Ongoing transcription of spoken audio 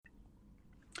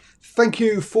Thank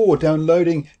you for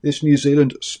downloading this New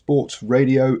Zealand Sports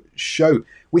Radio show.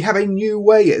 We have a new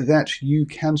way that you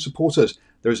can support us.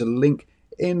 There is a link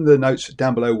in the notes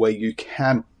down below where you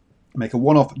can make a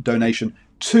one-off donation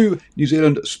to New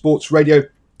Zealand Sports Radio.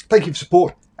 Thank you for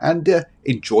support and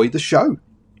enjoy the show.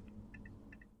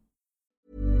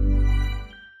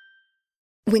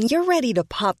 When you're ready to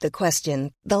pop the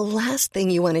question, the last thing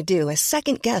you want to do is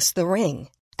second-guess the ring.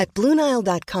 At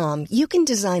BlueNile.com, you can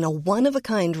design a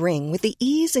one-of-a-kind ring with the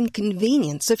ease and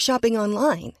convenience of shopping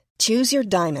online. Choose your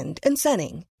diamond and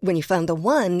setting. When you find the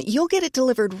one, you'll get it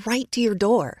delivered right to your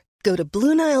door. Go to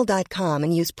BlueNile.com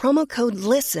and use promo code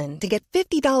LISTEN to get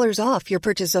 $50 off your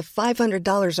purchase of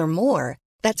 $500 or more.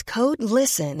 That's code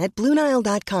LISTEN at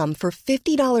BlueNile.com for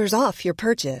 $50 off your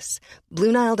purchase.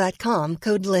 BlueNile.com,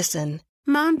 code LISTEN.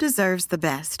 Mom deserves the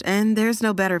best, and there's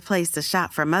no better place to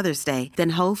shop for Mother's Day than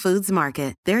Whole Foods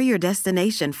Market. They're your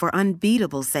destination for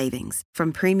unbeatable savings,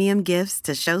 from premium gifts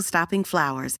to show-stopping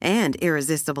flowers and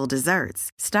irresistible desserts.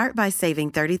 Start by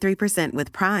saving 33%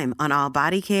 with Prime on all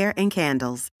body care and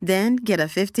candles. Then get a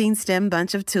 15-stem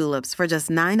bunch of tulips for just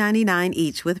 $9.99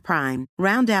 each with Prime.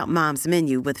 Round out Mom's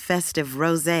menu with festive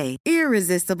rosé,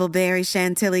 irresistible berry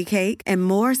chantilly cake, and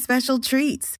more special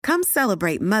treats. Come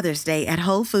celebrate Mother's Day at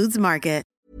Whole Foods Market.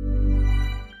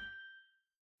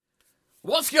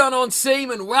 What's going on,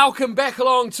 team, and welcome back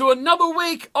along to another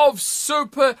week of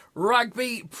Super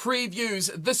Rugby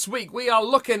previews. This week we are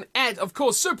looking at, of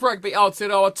course, Super Rugby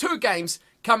Aotearoa, 2 games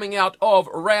coming out of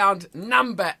round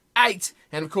number 8.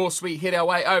 And of course we head our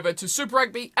way over to Super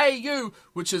Rugby AU,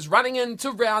 which is running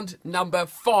into round number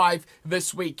 5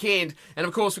 this weekend. And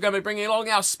of course we're going to be bringing along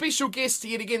our special guest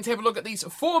yet again to have a look at these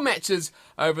 4 matches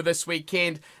over this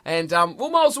weekend. And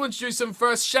we'll might as well introduce him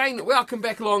first. Shane, welcome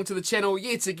back along to the channel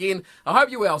yet again. I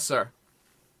hope you're well, sir.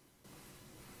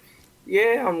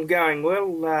 Yeah, I'm going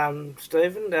well,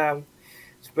 Stephen.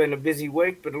 It's been a busy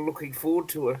week, but I'm looking forward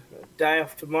to a day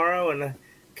off tomorrow and a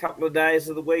couple of days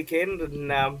of the weekend,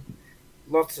 and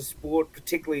lots of sport,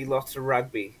 particularly lots of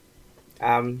rugby.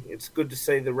 It's good to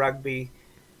see the rugby,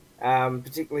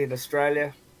 particularly in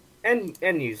Australia and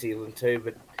New Zealand too,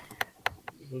 but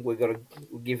we've got to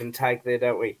give and take there,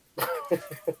 don't we?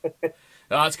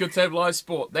 It's good to have live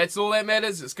sport. That's all that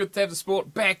matters. It's good to have the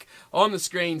sport back on the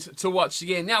screens to watch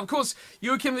again. Now, of course,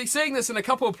 you can be seeing this in a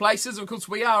couple of places. Of course,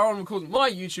 we are on my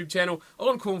YouTube channel,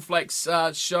 on Cornflakes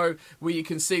show, where you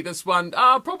can see this one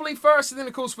probably first. And then,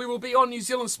 of course, we will be on New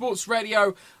Zealand Sports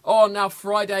Radio on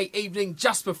Friday evening,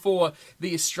 just before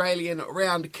the Australian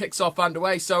round kicks off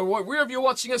underway. So wherever you're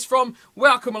watching us from,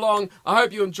 welcome along. I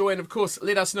hope you enjoy, and of course,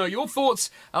 let us know your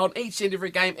thoughts on each and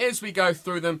every game as we go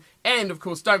through them. And, of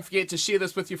course, don't forget to share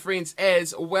this with your friends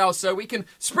as well, so we can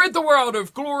spread the world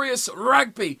of glorious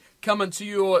rugby coming to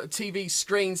your TV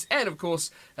screens and, of course,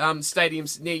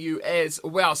 stadiums near you as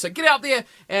well. So get out there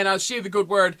and share the good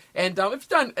word. And if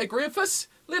you don't agree with us,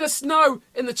 let us know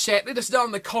in the chat. Let us know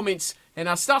in the comments. And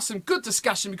start some good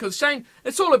discussion, because, Shane,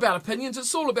 it's all about opinions.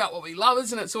 It's all about what we love,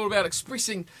 isn't it? It's all about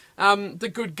expressing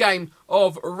the good game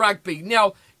of rugby.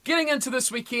 Now, getting into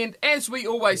this weekend, as we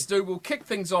always do, we'll kick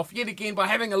things off yet again by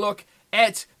having a look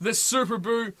at the Super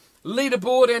Brew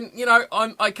leaderboard. And, you know,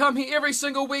 I come here every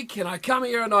single week, and I come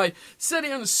here and I sit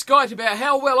here and skite about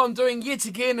how well I'm doing yet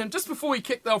again. And just before we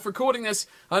kicked off recording this,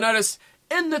 I noticed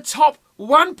in the top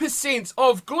 1%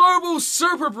 of global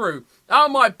Super Brew are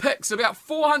my picks, about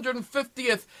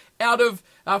 450th out of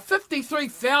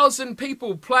 53,000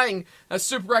 people playing a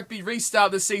Super Rugby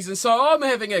Restart this season. So I'm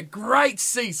having a great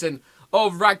season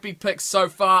of rugby picks so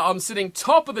far. I'm sitting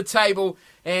top of the table,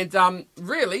 and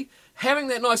really having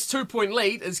that nice 2-point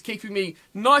lead is keeping me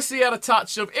nicely out of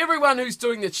touch of everyone who's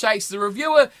doing the chase. The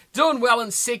reviewer doing well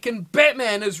in second.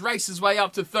 Batman has raced his way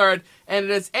up to third. And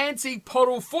it is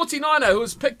Anti-Podal 49er who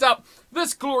has picked up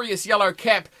this glorious yellow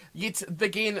cap yet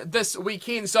again this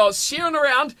weekend. So it's sharing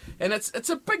around, and it's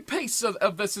a big piece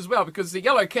of this as well, because the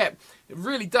yellow cap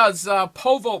really does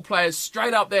pole vault players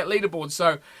straight up that leaderboard.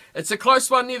 So it's a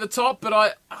close one near the top,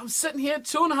 but I'm sitting here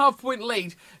 2.5 point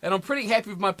lead, and I'm pretty happy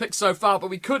with my picks so far. But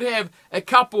we could have a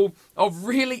couple of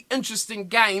really interesting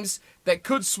games that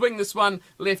could swing this one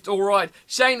left or right.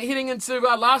 Shane, heading into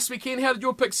last weekend, how did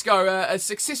your picks go? A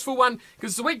successful one?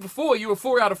 Because the week before you were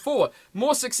 4 out of 4.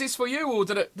 More success for you, or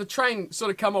did the train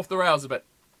sort of come off the rails a bit?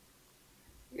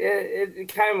 Yeah, it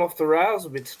came off the rails a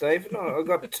bit, Stephen. I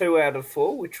got 2 out of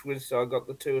 4, which was I got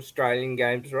the 2 Australian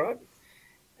games right.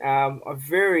 I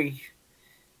very,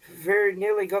 very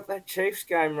nearly got that Chiefs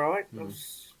game right.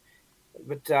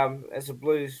 But as a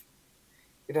Blues,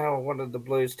 I wanted the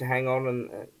Blues to hang on and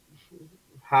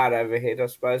hard overhead, I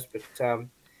suppose. But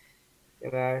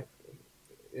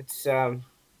it's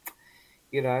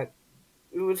you know,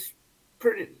 it was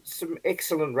some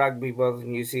excellent rugby by the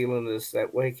New Zealanders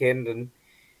that weekend, and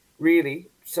really,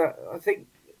 so I think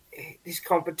this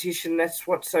competition, that's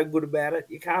what's so good about it.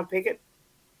 You can't pick it.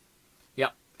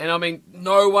 Yep. And I mean,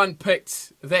 no one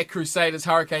picked that Crusaders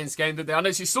Hurricanes game, did they? I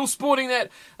know she's still sporting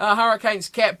that Hurricanes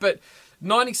cap, but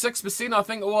 96%, I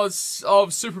think it was,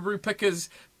 of Super Brew pickers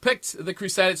picked the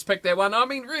Crusaders, picked that one. I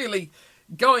mean, really,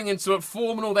 going into it,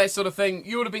 form and all that sort of thing,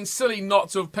 you would have been silly not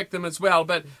to have picked them as well.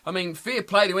 But, I mean, fair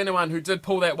play to anyone who did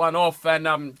pull that one off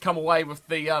and come away with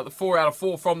the 4 out of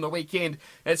 4 from the weekend.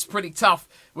 It's pretty tough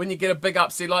when you get a big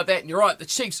upset like that. And you're right, the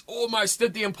Chiefs almost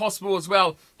did the impossible as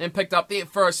well and picked up their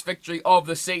first victory of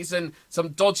the season. Some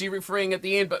dodgy refereeing at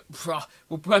the end, but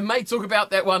we may talk about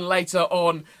that one later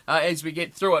on as we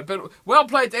get through it. But well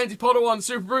played to Andy Potter on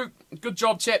Super Brew. Good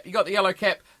job, chap. You got the yellow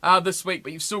cap this week,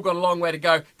 but you've still got a long way to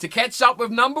go to catch up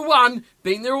with number one.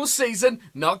 Been there all season,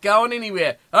 not going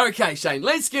anywhere. Okay, Shane,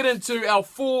 let's get into our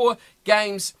 4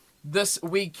 games this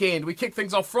weekend. We kick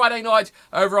things off Friday night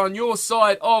over on your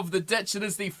side of the ditch. It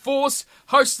is the Force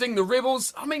hosting the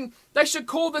Rebels. I mean, they should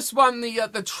call this one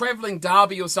the travelling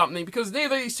derby or something, because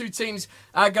neither of these two teams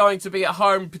are going to be at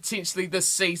home potentially this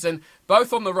season,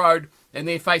 both on the road, and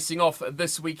they're facing off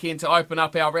this weekend to open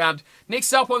up our round.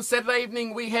 Next up on Saturday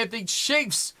evening, we have the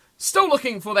Chiefs, still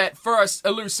looking for that first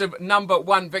elusive number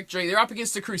 1 victory. They're up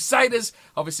against the Crusaders,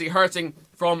 obviously hurting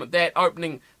from that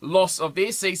opening loss of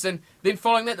their season. Then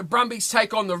following that, the Brumbies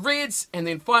take on the Reds. And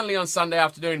then finally on Sunday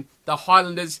afternoon, the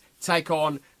Highlanders take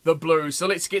on the Blues. So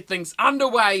let's get things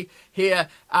underway here.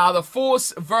 The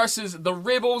Force versus the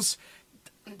Rebels.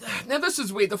 Now this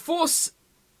is weird. The Force,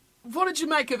 what did you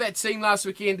make of that team last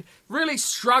weekend? Really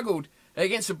struggled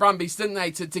against the Brumbies, didn't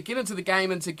they, to get into the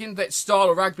game and to get into that style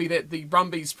of rugby that the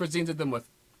Brumbies presented them with?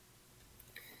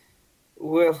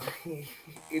 Well,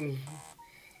 in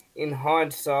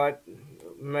hindsight,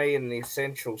 me and the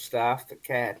essential staff, the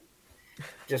Cat,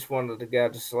 just wanted to go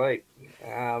to sleep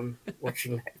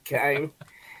watching that game.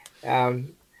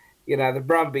 The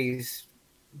Brumbies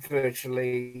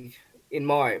virtually, in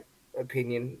my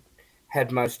opinion, had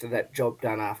most of that job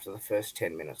done after the first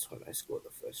 10 minutes when they scored the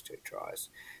first 2 tries.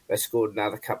 They scored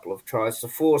another couple of tries. The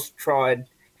Force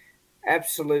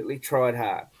absolutely tried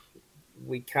hard.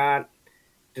 We can't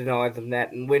deny them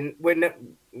that. And when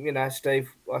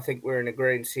Steve, I think we're in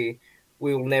agreement here,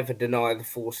 we'll never deny the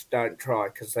Force don't try,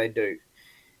 because they do.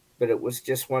 But it was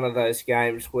just one of those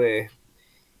games where,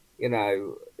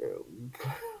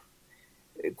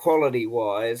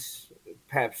 quality-wise,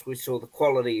 perhaps we saw the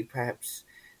quality, perhaps,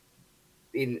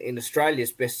 in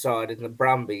Australia's best side in the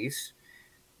Brumbies,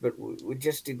 but we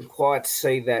just didn't quite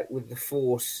see that with the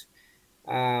Force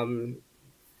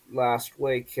last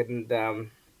week. And I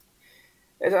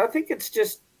think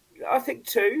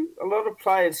too, a lot of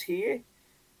players here,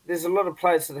 there's a lot of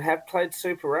players that have played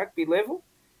Super Rugby level,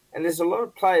 and there's a lot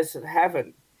of players that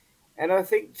haven't. And I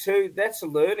think too, that's a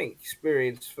learning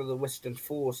experience for the Western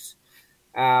Force,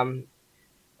 because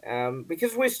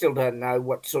we still don't know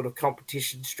what sort of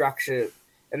competition structure,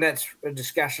 and that's a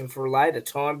discussion for a later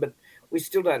time, but we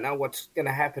still don't know what's going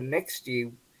to happen next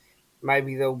year.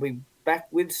 Maybe they'll be back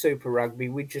with Super Rugby.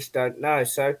 We just don't know.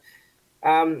 So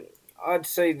I'd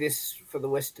see this for the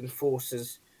Western Force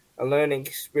as a learning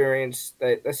experience.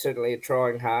 They certainly are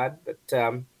trying hard, but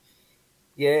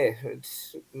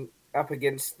it's up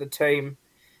against the team.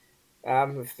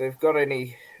 If they've got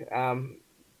any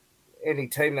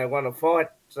team they want to fight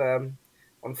on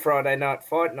Friday night,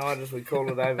 fight night as we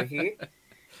call it over here,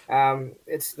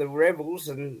 it's the Rebels.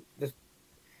 And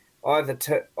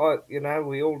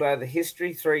we all know the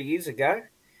history. 3 years ago,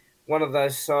 one of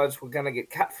those sides were going to get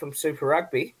cut from Super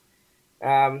Rugby.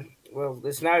 Well,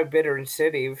 there's no better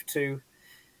incentive to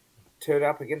turn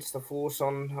up against the Force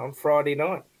on Friday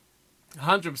night.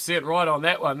 100% right on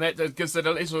that one. That gives it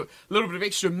a little bit of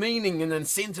extra meaning and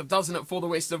incentive, doesn't it, for the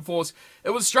Western Force?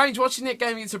 It was strange watching that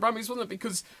game against the Brumbies, wasn't it?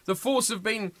 Because the Force have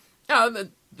been,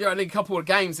 only a couple of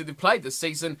games that they've played this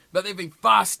season, but they've been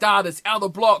fast starters, out of the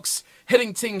blocks,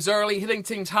 hitting teams early, hitting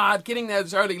teams hard, getting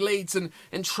those early leads and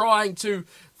trying to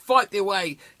fight their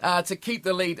way to keep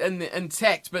the lead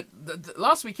intact. But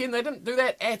last weekend, they didn't do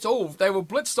that at all. They were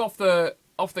blitzed off the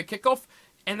kickoff,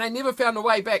 and they never found a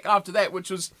way back after that, which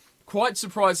was quite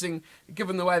surprising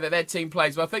given the way that team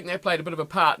plays. But I think they played a bit of a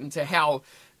part into how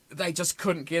they just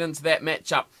couldn't get into that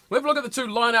matchup. We'll have a look at the 2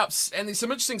 lineups, and there's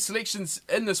some interesting selections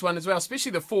in this one as well,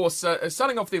 especially the Force.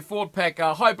 Starting off their forward pack,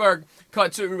 Heiberg,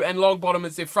 Kaitu'u and Longbottom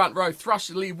as their front row. Thrush,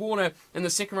 Lee Warner in the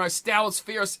second row. Stowers,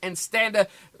 Ferris and Stander.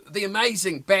 the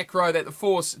amazing back row that the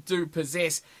Force do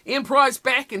possess. Ian Price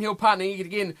back, and he'll partner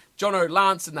again Jono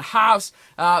Lance in the halves.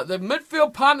 The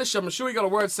midfield partnership, I'm sure you got a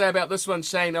word to say about this one,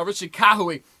 Shane. Richard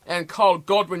Kahui and Kyle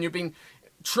Godwin. You've been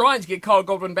trying to get Kyle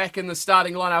Godwin back in the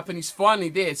starting lineup, and he's finally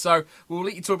there. So we'll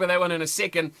let you talk about that one in a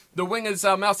second. The wingers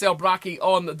are Marcel Braki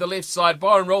on the left side,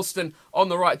 Byron Ralston on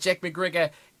the right, Jack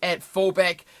McGregor at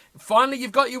fullback. Finally,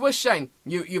 you've got your wish, Shane.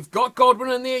 You've got Godwin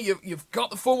in there. You've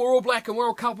got the former All Black and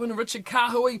World Cup winner Richard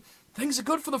Kahui. Things are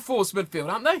good for the Force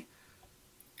midfield, aren't they?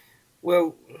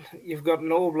 Well, you've got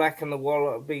an All Black and the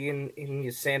Wallaby in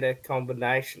your centre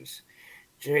combinations.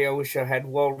 Gee, I wish I had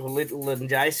Walter Little and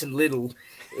Jason Little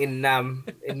in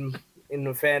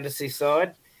the fantasy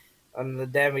side, and the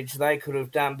damage they could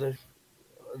have done to.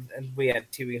 And we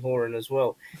had Timmy Horan as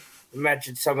well.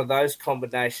 Imagine some of those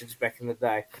combinations back in the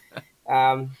day.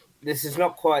 This is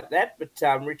not quite that, but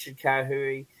Richard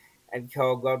Kahui and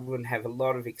Kyle Godwin have a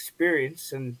lot of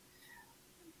experience, and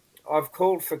I've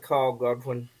called for Kyle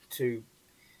Godwin to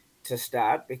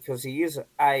start because he is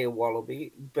A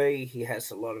Wallaby, B, he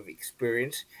has a lot of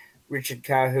experience. Richard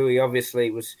Kahui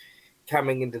obviously was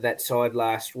coming into that side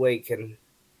last week, and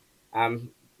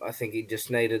I think he just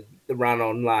needed the run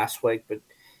on last week, but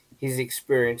his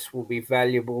experience will be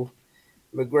valuable.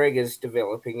 McGregor's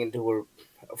developing into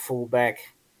a fullback.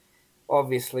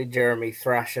 Obviously, Jeremy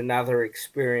Thrush, another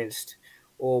experienced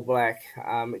All Black,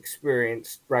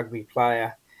 experienced rugby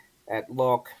player at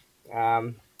lock.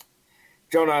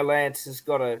 Jono Lance has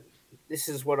got this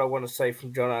is what I want to see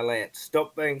from Jono Lance.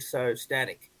 Stop being so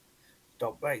static.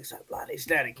 Stop being so bloody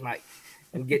static, mate.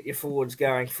 And get your forwards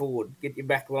going forward. Get your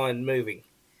back line moving.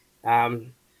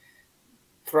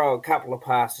 Throw a couple of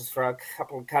passes, throw a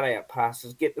couple of cutout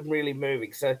passes, get them really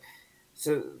moving. So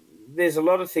there's a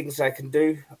lot of things they can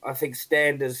do. I think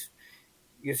Standers,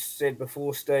 you said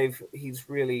before, Steve, he's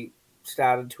really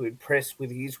started to impress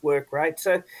with his work rate.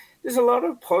 So there's a lot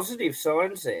of positive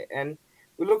signs there. And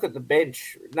we look at the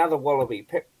bench, another Wallaby,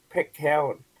 Pet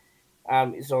Cowan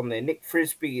is on there. Nick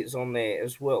Frisbee is on there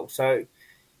as well. So,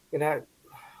 I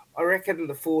reckon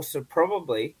the Force have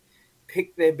probably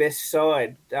picked their best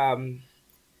side,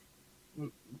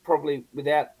 probably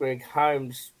without Greg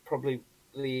Holmes, probably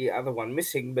the other one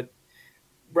missing, but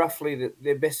roughly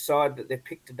their best side that they've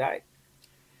picked to date.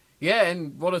 Yeah,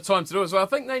 and what a time to do it as well. I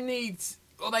think they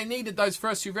needed those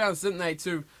first few rounds, didn't they,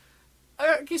 to,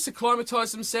 I guess,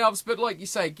 acclimatise themselves, but like you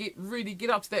say, get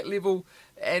up to that level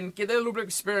and get that little bit of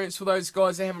experience for those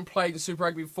guys that haven't played in Super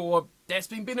Rugby before. That's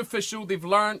been beneficial. They've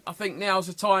learned. I think now's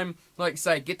the time, like you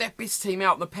say, get that best team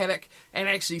out in the paddock and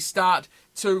actually start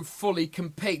to fully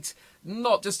compete,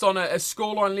 not just on a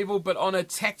scoreline level, but on a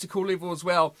tactical level as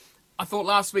well. I thought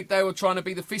last week they were trying to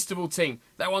be the festival team.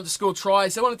 They wanted to score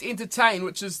tries. They wanted to entertain,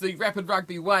 which is the rapid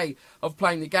rugby way of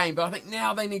playing the game. But I think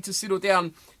now they need to settle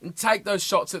down and take those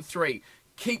shots at three.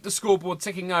 Keep the scoreboard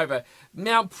ticking over.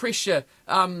 Mount pressure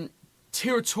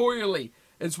territorially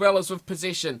as well as with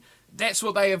possession. That's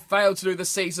what they have failed to do this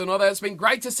season. Although it's been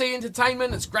great to see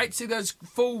entertainment. It's great to see those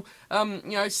full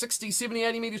 60, 70,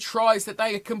 80 metre tries that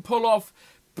they can pull off.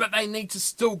 But they need to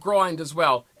still grind as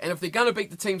well. And if they're going to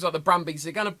beat the teams like the Brumbies,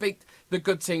 they're going to beat the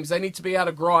good teams, they need to be able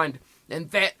to grind.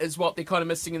 And that is what they're kind of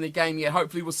missing in the game yet.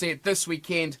 Hopefully we'll see it this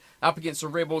weekend up against the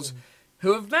Rebels,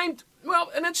 who have named,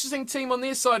 an interesting team on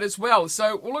their side as well.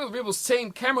 So we'll look at the Rebels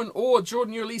team. Cameron Orr,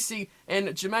 Jordan Ulysses, and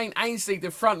Jermaine Ainsley,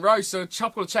 the front row. So a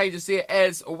couple of changes there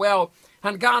as well.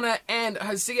 Hangana and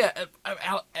Hosea,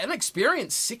 an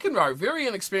inexperienced second row, very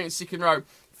inexperienced second row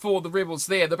for the Rebels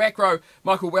there. The back row,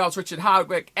 Michael Wells, Richard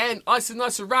Hardwick, and Isa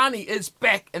Naisarani is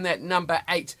back in that number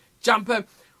 8 jumper.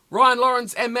 Ryan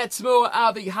Lawrence and Matt Tamua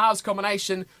are the halves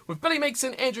combination, with Billy Meeks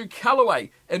and Andrew Callaway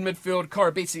in midfield,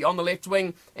 Korobesi on the left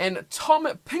wing, and Tom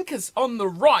Pincus on the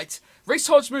right. Reece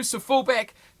Hodge moves to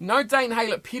fullback, no Dane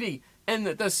Haylett-Petty in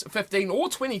this 15, or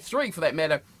 23 for that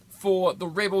matter, for the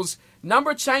Rebels. Number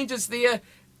of changes there,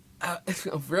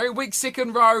 a very weak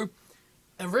second row.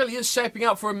 It really is shaping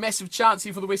up for a massive chance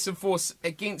here for the Western Force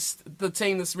against the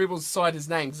team this Rebels side has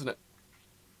named, isn't it?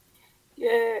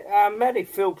 Yeah, Matty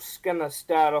Phillips going to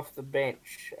start off the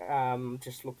bench,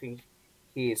 just looking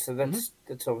here. So that's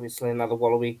obviously another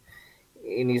Wallaby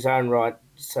in his own right.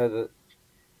 So that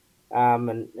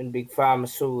and Big Farmer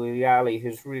Suliali,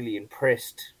 who's really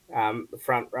impressed, the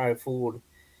front row forward.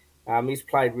 He's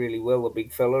played really well, the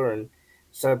big fella, and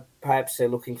so perhaps they're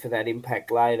looking for that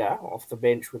impact later off the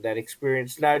bench with that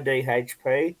experience. No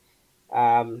DHP,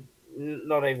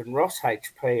 not even Ross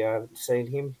HP. I haven't seen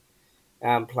him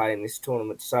play in this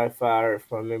tournament so far,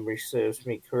 if my memory serves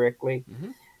me correctly.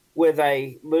 Where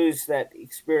they lose that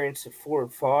experience at 4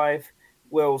 and 5,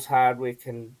 Wells, Hardwick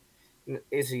and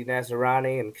Izzy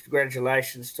Nazarani, and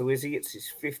congratulations to Izzy. It's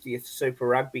his 50th Super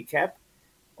Rugby cap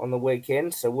on the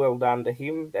weekend, so well done to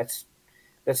him. That's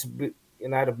a bit,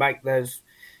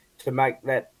 to make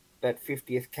that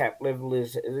 50th cap level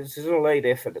is an elite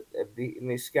effort in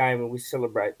this game, and we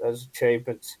celebrate those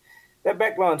achievements. That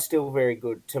backline's still very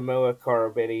good. Tamua,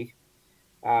 Korobetti,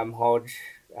 Hodge,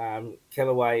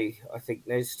 Kellaway, I think,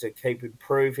 needs to keep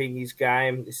improving his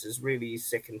game. This is really his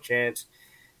second chance.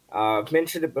 I've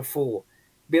mentioned it before.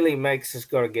 Billy Meeks has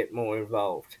got to get more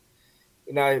involved.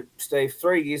 You know, Steve,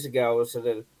 3 years ago I was at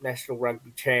a National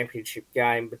Rugby Championship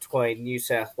game between New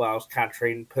South Wales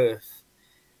Country and Perth,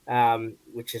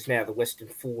 which is now the Western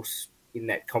Force in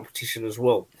that competition as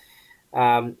well.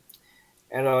 And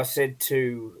I said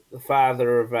to the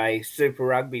father of a Super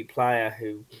Rugby player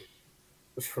who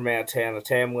was from our town of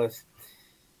Tamworth,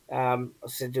 I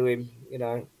said to him, you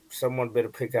know, someone better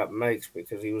pick up Meeks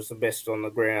because he was the best on the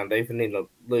ground, even in a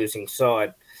losing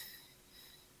side.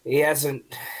 He hasn't...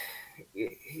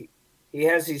 He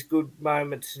has his good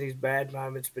moments and his bad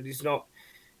moments, but he's not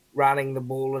running the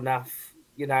ball enough.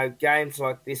 You know, games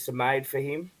like this are made for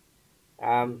him.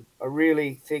 I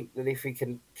really think that if he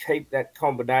can keep that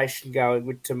combination going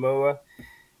with Tamua,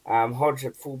 Hodge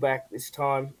at fullback this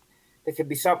time, there could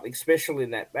be something special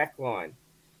in that back line.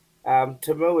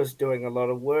 Tamua's doing a lot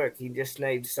of work. He just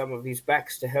needs some of his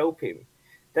backs to help him.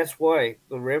 That's why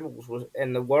the Rebels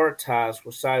and the Waratahs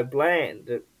were so bland.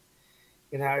 That,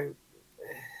 you know,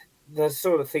 those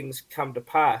sort of things come to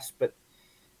pass. But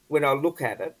when I look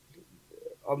at it,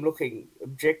 I'm looking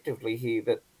objectively here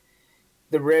that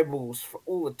the Rebels, for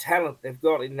all the talent they've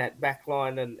got in that back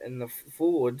line and the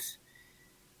forwards,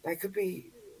 they could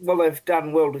be, well, they've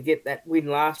done well to get that win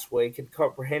last week, and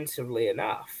comprehensively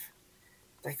enough,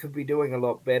 they could be doing a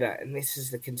lot better. And this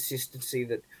is the consistency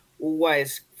that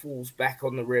always falls back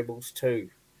on the Rebels too.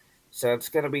 So it's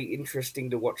going to be interesting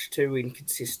to watch two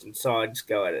inconsistent sides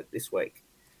go at it this week.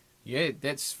 Yeah,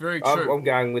 that's very true. I'm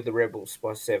going with the Rebels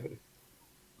by 7.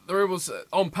 The Rebels,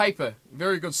 on paper,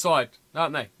 very good side,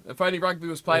 aren't they? If only rugby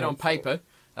was played on paper,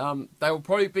 they will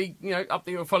probably be, you know, up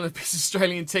there with one of the best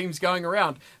Australian teams going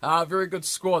around. Very good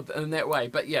squad in that way.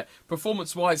 But yeah,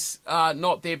 performance-wise,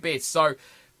 not their best. So,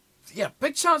 yeah,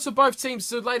 big chance for both teams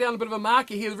to lay down a bit of a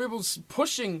marker here. The Rebels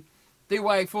pushing their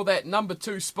way for that number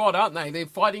 2 spot, aren't they? They're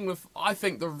fighting with, I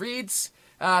think, the Reds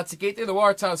to get there. The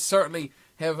Waratahs certainly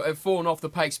have fallen off the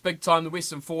pace big time. The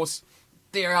Western Force,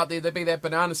 they're out there. They'll be that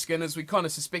banana skin, as we kind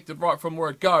of suspected right from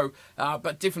word go,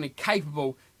 but definitely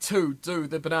capable to do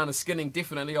the banana skinning,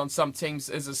 definitely on some teams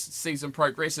as the season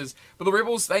progresses. But the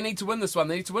Rebels, they need to win this one.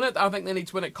 They need to win it. I think they need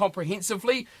to win it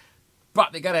comprehensively,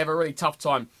 but they're going to have a really tough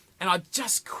time. And I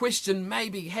just question,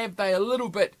 maybe have they a little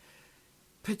bit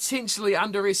potentially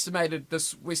underestimated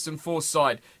this Western Force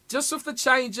side? Just with the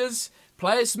changes,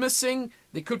 players missing,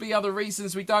 there could be other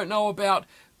reasons we don't know about,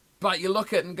 but you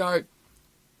look at it and go,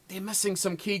 they're missing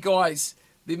some key guys.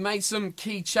 They've made some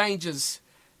key changes.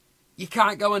 You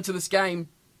can't go into this game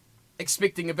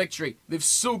expecting a victory. They've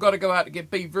still got to go out and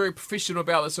be very professional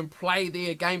about this and play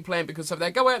their game plan, because if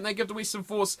they go out and they give the Western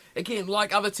Force, again,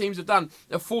 like other teams have done,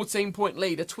 a 14-point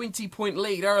lead, a 20-point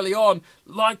lead early on,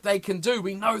 like they can do,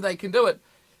 we know they can do it,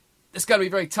 it's going to be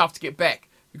very tough to get back.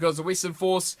 Because the Western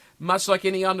Force, much like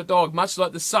any underdog, much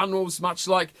like the Sunwolves, much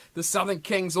like the Southern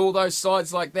Kings, all those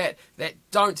sides like that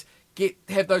don't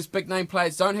have those big name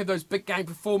players, don't have those big game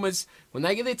performers, when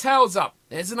they get their tails up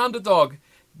as an underdog,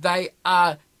 they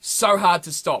are so hard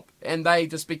to stop, and they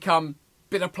just become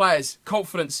better players.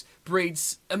 Confidence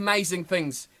breeds amazing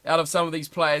things out of some of these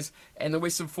players, and the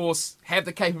Western Force have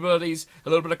the capabilities. A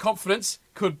little bit of confidence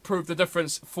could prove the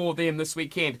difference for them this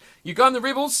weekend. You go on the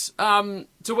Rebels to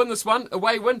win this one,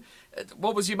 away win.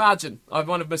 What was your margin? I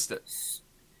might have missed it.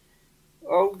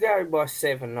 I'll go by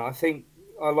 7. I think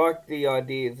I like the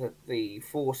idea that the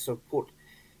Force have put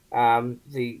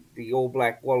the All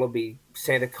Black Wallaby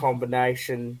centre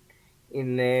combination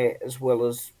in there, as well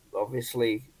as,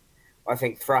 obviously, I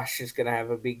think Thrush is going to have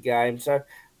a big game. So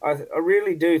I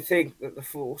really do think that the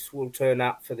Force will turn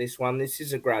up for this one. This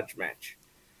is a grudge match.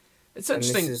 It's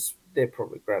interesting. They're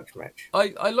probably grudge match.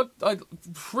 I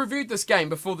reviewed this game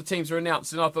before the teams were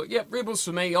announced, and I thought, yep, Rebels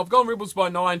for me. I've gone Rebels by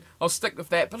 9. I'll stick with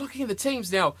that. But looking at the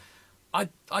teams now,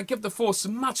 I give the Force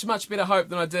much, much better hope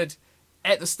than I did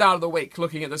at the start of the week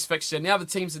looking at this fixture. Now the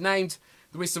teams are named.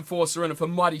 The Western Force are in for a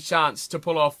mighty chance to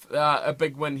pull off a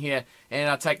big win here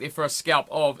and take their first scalp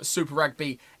of Super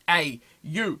Rugby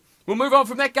AU. We'll move on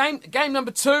from that game. Game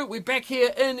number 2, we're back here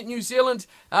in New Zealand.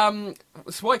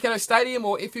 It's Waikato Stadium,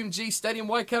 or FMG Stadium,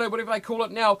 Waikato, whatever they call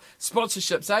it now.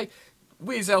 Sponsorships, eh?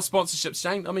 Where's our sponsorships,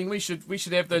 Shane? I mean, we should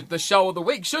have the show of the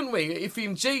week, shouldn't we?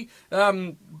 FMG,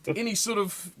 any sort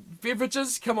of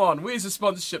beverages? Come on, where's the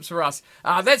sponsorships for us?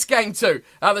 That's game 2.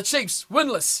 The Chiefs,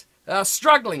 winless,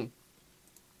 struggling.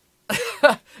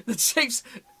 The Chiefs...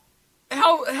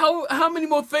 How many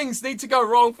more things need to go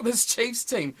wrong for this Chiefs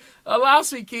team?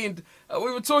 Last weekend,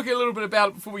 we were talking a little bit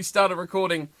about it before we started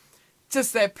recording.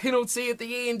 Just that penalty at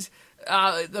the end,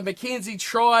 the McKenzie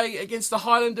try against the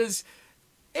Highlanders,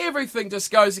 everything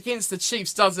just goes against the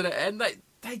Chiefs, doesn't it? And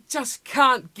they just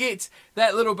can't get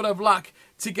that little bit of luck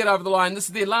to get over the line. This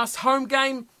is their last home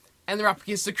game, and they're up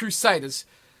against the Crusaders.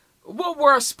 What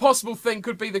worst possible thing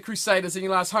could be the Crusaders in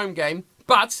your last home game,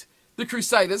 but the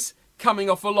Crusaders coming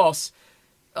off a loss?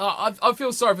 I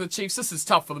feel sorry for the Chiefs. This is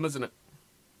tough for them, isn't it?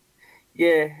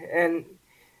 Yeah, and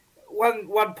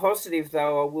one positive,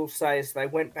 though, I will say, is they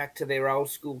went back to their old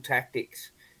school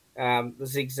tactics, the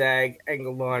zigzag,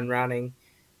 angle line running,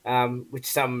 which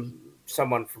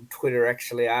someone from Twitter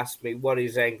actually asked me, what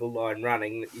is angle line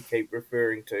running that you keep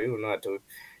referring to? And I had to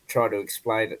try to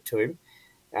explain it to him.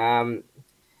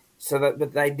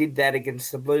 But they did that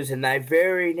against the Blues, and they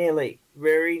very nearly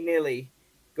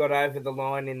got over the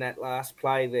line in that last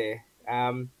play there.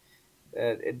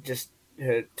 It just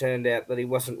turned out that he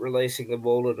wasn't releasing the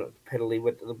ball, and a penalty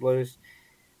went to the Blues.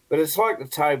 But it's like the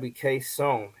Toby Keith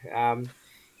song.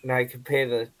 Compare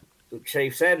the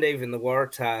Chiefs and even the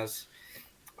Waratahs.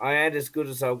 I ain't as good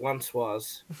as I once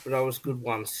was, but I was good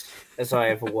once as I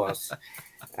ever was.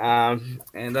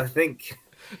 And I think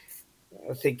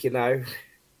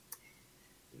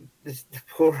the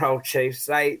poor old Chiefs,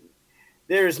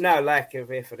 there is no lack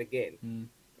of effort again.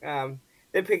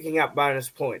 They're picking up bonus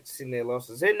points in their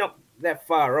losses. They're not that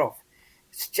far off.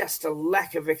 It's just a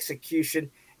lack of execution.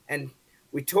 And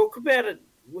we've talked about it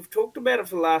for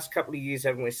the last couple of years,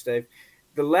 haven't we, Steve?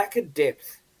 The lack of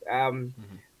depth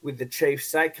with the Chiefs,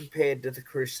 say, compared to the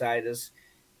Crusaders.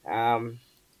 And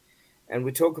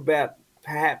we talk about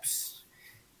perhaps,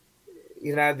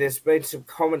 there's been some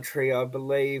commentary, I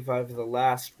believe, over the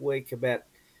last week about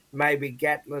maybe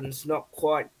Gatlin's not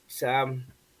quite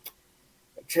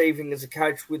achieving as a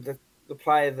coach with the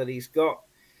players that he's got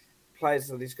at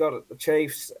the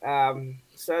Chiefs.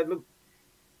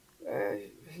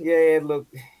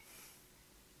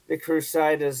 The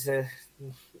Crusaders,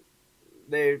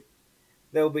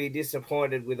 they'll be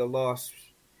disappointed with a loss,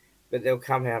 but they'll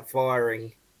come out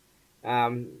firing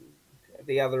at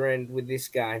the other end with this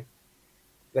game.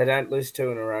 They don't lose 2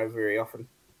 in a row very often.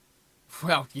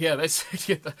 Well, yeah,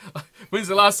 when's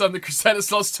the last time the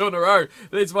Crusaders lost 2 in a row?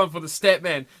 There's one for the stat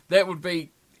man. That would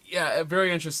be a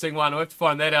very interesting one. I'll have to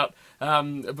find that out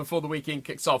before the weekend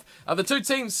kicks off. The 2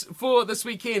 teams for this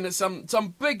weekend,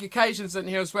 some big occasions in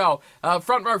here as well.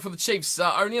 Front row for the Chiefs,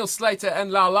 O'Neill, Slater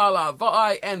and Laulala,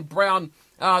 Vai and Brown.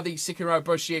 The second row,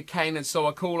 Boshier, Kane and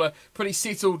Soakula. Pretty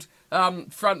settled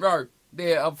front row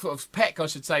there of pack, I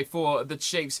should say, for the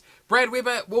Chiefs. Brad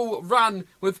Weber will run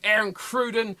with Aaron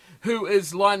Cruden, who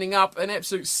is lining up an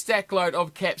absolute stackload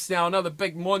of caps now. Another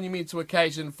big monumental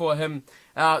occasion for him.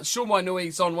 Sean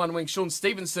Wainui's on one wing, Sean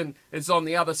Stevenson is on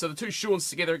the other. So the 2 Seans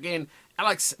together again.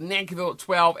 Alex Nankiville at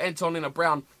 12, Anton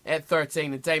Brown at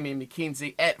 13, and Damien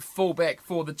McKenzie at fullback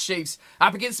for the Chiefs.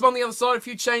 Up against them on the other side, a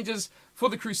few changes for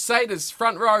the Crusaders.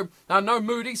 Front row, no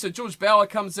Moody, so George Bauer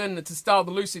comes in to start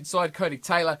the loose head side. Cody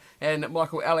Taylor and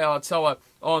Michael Alialatoa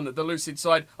on the loose head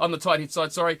side, on the tight head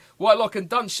side, sorry. Whitelock and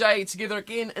Dunshay together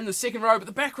again in the second row, but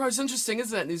the back row is interesting,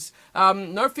 isn't it? There's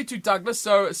no Fitu Douglas,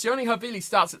 so Sione Havili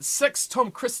starts at 6,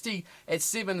 Tom Christie at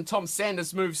 7, and Tom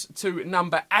Sanders moves to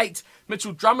number 8.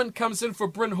 Mitchell Drummond comes in for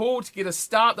Bryn Hall to get a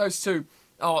start. Those 2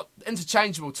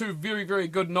 interchangeable. 2 very, very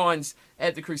good 9s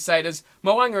at the Crusaders.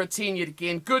 Moanga at 10 yet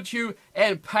again. Goodhue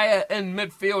and Paya in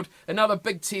midfield. Another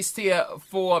big test here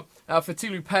for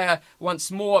Tilu Paya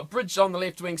once more. Bridge on the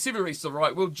left wing. Severis on the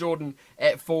right. Will Jordan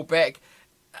at fullback.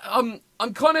 I'm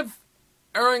kind of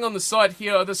erring on the side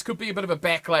here. This could be a bit of a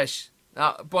backlash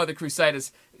by the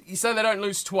Crusaders. You say they don't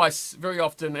lose twice very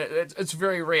often. It's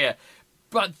very rare.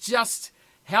 But just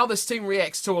how this team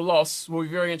reacts to a loss will be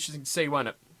very interesting to see, won't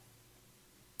it?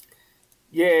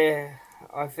 Yeah,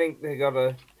 I think they got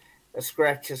a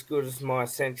scratch as good as my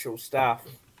essential staff,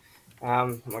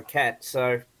 my cat.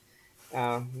 So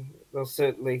they'll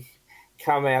certainly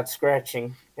come out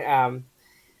scratching. And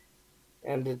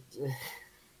it's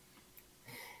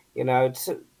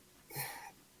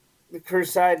the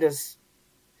Crusaders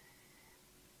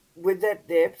with that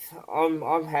depth.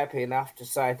 I'm happy enough to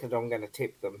say that I'm going to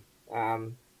tip them.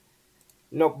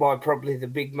 Not by probably the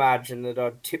big margin that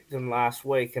I tipped them last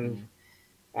week and.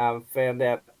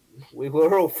 We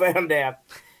were all found out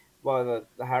by the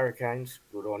Hurricanes.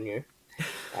 Good on you.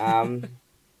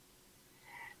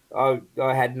 I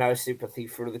had no sympathy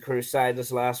for the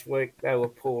Crusaders last week. They were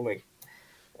appalling.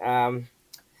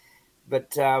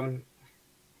 But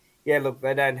yeah, look,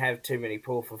 they don't have too many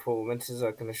poor performances,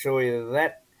 I can assure you of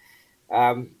that.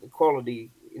 The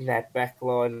quality in that back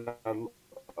line,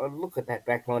 I look at that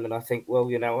back line and I think,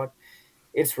 well, you know what,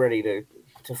 it's ready to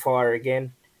fire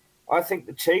again. I think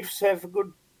the Chiefs have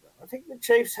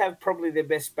probably their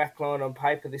best back line on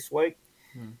paper this week.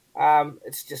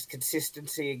 It's just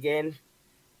consistency again.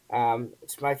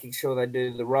 It's making sure they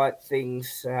do the right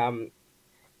things,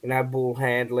 ball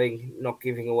handling, not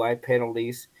giving away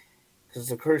penalties. Because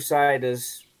the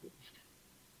Crusaders,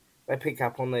 they pick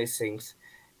up on these things.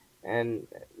 And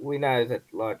we know that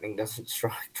lightning doesn't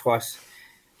strike twice.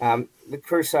 The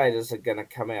Crusaders are going to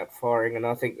come out firing, and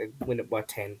I think they win it by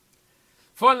 10.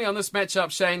 Finally, on this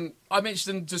matchup, Shane, I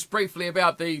mentioned just briefly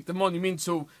about the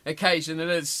monumental occasion it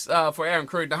is for Aaron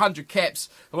Cruden, 100 caps.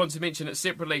 I wanted to mention it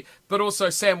separately, but also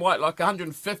Sam Whitelock,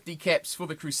 150 caps for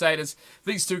the Crusaders.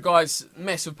 These two guys,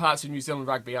 massive parts of New Zealand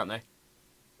rugby, aren't they?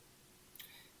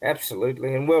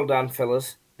 Absolutely, and well done,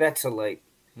 fellas. That's elite.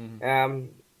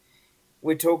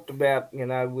 We talked about,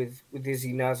 with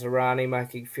Izzy Nazarani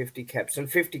making 50 caps, and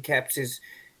 50 caps is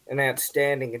an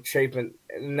outstanding achievement,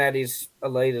 and that is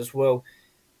elite as well.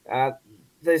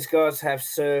 These guys have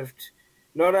served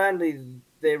not only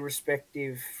their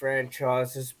respective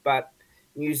franchises, but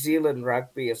New Zealand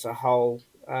rugby as a whole.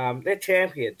 They're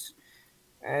champions.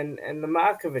 And the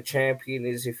mark of a champion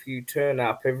is if you turn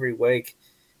up every week,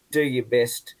 do your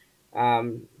best,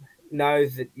 know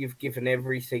that you've given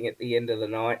everything at the end of the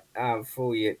night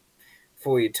for your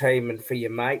team and for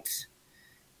your mates.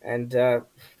 And I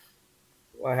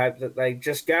hope that they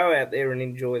just go out there and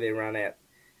enjoy their run out.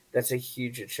 That's a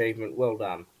huge achievement. Well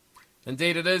done.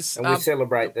 Indeed it is. And we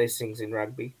celebrate these things in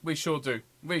rugby. We sure do.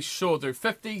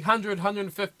 50, 100,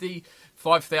 150,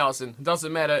 5,000. It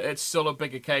doesn't matter. It's still a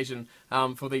big occasion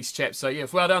for these chaps. So, yeah,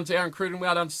 well done to Aaron Cruden,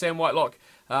 well done to Sam Whitelock,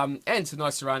 and to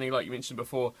Naisarani, like you mentioned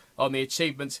before, on the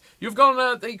achievements. You've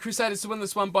gone the Crusaders to win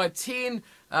this one by 10.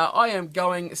 I am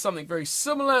going something very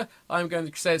similar. I'm going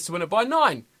the Crusaders to win it by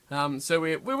 9. So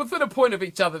we're within a point of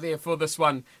each other there for this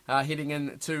one, heading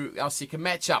into our second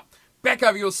matchup. Back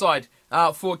over your side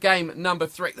for game number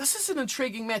 3. This is an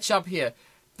intriguing matchup here.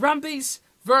 Brumbies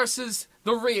versus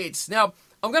the Reds. Now,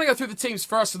 I'm going to go through the teams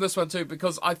first for this one too,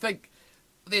 because I think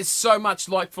there's so much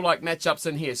like-for-like matchups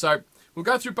in here. So we'll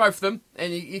go through both of them,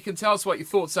 and you can tell us what your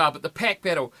thoughts are. But the pack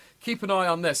battle, keep an eye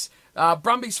on this.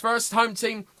 Brumbies first, home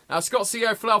team. Scott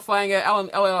Sio, Flau Flanger, Alan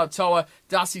Alatoa,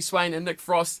 Darcy Swain and Nick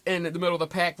Frost in the middle of the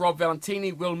pack. Rob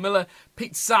Valentini, Will Miller,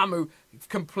 Pete Samu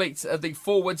complete the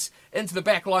forwards. Into the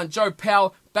back line, Joe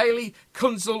Powell, Bailey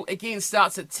Kunzel again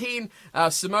starts at 10.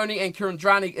 Simone and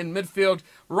Kirandrani in midfield.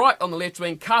 Right on the left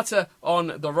wing, Carter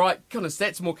on the right. Goodness,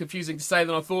 that's more confusing to say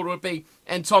than I thought it would be.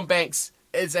 And Tom Banks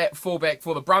is at fullback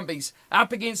for the Brumbies.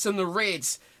 Up against the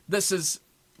Reds. This is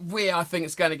where I think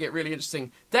it's going to get really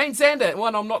interesting. Dane Zander,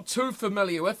 one I'm not too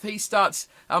familiar with. He starts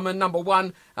in number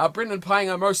 1. Brendan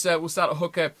Paenga-Mosa will start at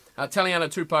hooker. Taliana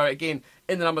Tupou again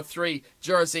in the number 3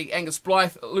 jersey. Angus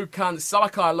Blythe, Lukan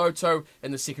Salakai Loto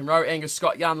in the second row. Angus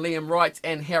Scott Young, Liam Wright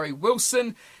and Harry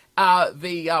Wilson.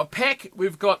 The pack,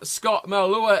 we've got Scott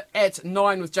Maulua at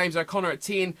 9 with James O'Connor at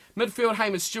 10. Midfield,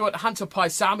 Hamish Stewart, Hunter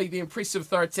Paisami, the impressive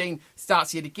 13,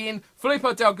 starts yet again.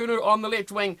 Filippo Dalgunu on the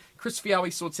left wing, Chris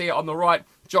Fiawi-Sortea on the right,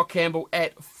 Jock Campbell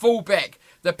at fullback.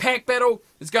 The pack battle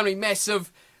is going to be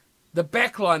massive. The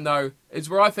backline, though, is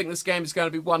where I think this game is going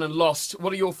to be won and lost.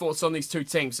 What are your thoughts on these two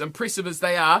teams? Impressive as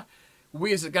they are,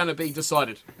 where's it going to be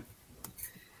decided?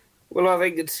 Well, I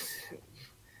think it's...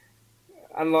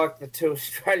 Unlike the 2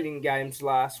 Australian games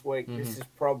last week, this is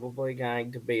probably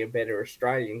going to be a better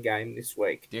Australian game this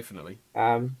week. Definitely.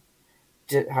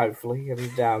 Hopefully.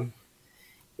 And,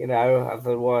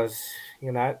 otherwise,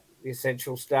 the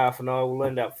essential staff and I will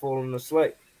end up falling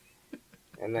asleep.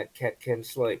 And that cat can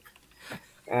sleep.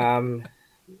 Look,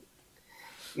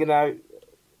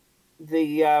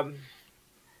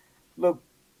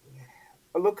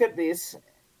 I look at this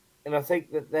and I think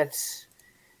that's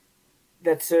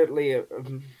certainly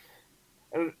and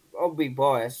I'll be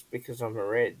biased because I'm a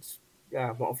Reds,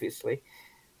 obviously.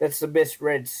 That's the best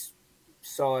Reds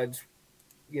sides,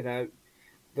 that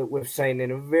we've seen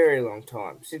in a very long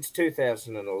time, since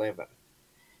 2011.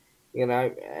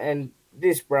 And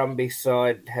this Brumbies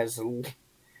side has a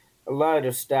load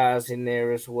of stars in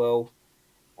there as well,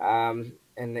 and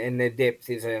their depth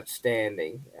is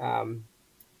outstanding.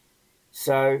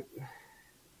 So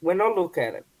when I look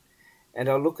at it, and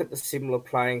I look at the similar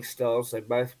playing styles, they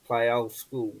both play old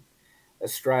school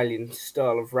Australian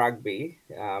style of rugby,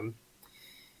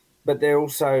 but they're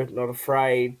also not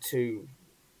afraid to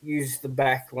use the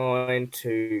back line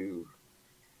to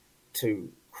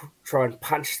try and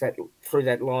punch that through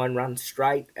that line, run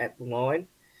straight at the line.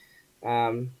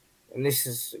 And this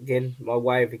is, again, my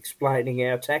way of explaining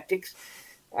our tactics.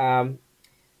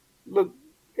 Look,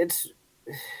 it's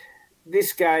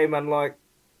this game, unlike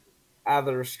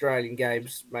other Australian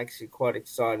games, makes you quite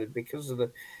excited because of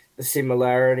the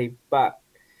similarity. But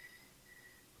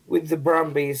with the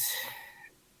Brumbies,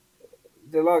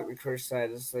 they're like the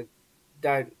Crusaders. They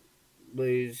don't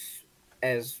lose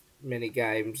as many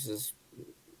games as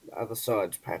other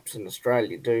sides perhaps in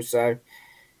Australia do. So,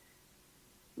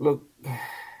 look,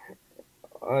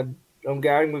 I'm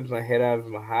going with my head over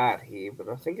my heart here, but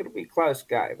I think it'll be a close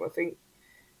game. I think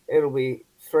it'll be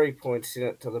 3 points in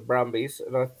it to the Brumbies,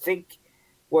 and I think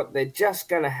what they're just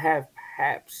going to have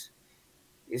perhaps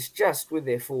is just with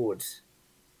their forwards.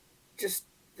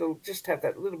 They'll just have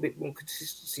that little bit more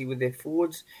consistency with their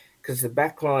forwards because the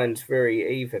back line's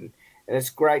very even. And it's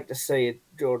great to see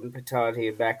Jordan Petard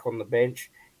here back on the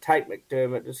bench. Tate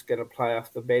McDermott is going to play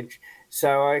off the bench.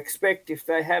 So I expect if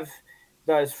they have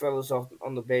those fellas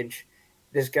on the bench,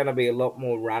 there's going to be a lot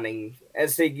more running,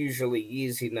 as there usually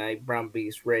is in a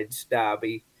Brumbies Reds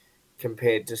derby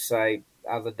compared to, say,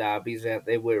 other derbies out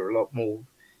there where a lot more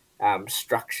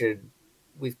structured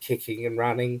with kicking and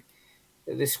running.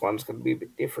 This one's going to be a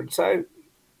bit different. So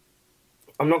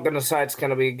I'm not going to say it's going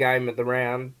to be a game of the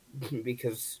round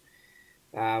because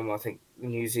I think the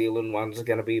New Zealand ones are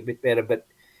going to be a bit better, but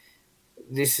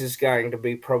this is going to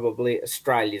be probably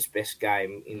Australia's best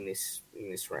game in this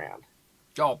round.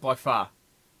 Oh, by far.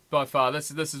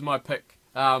 This is my pick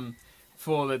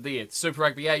for the Super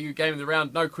Rugby AU game of the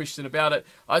round, no question about it.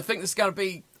 I think this is going to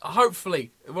be,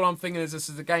 hopefully, what I'm thinking is this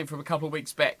is a game from a couple of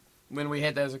weeks back when we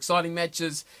had those exciting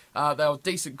matches. They were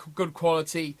decent, good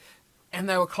quality, and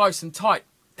they were close and tight.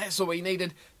 That's what we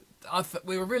needed.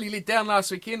 We were really let down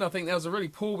last weekend. I think that was a really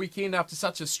poor weekend after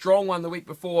such a strong one the week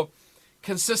before.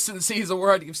 Consistency is a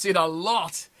word you've said a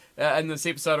lot in this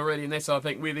episode already, and that's, I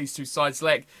think, where these two sides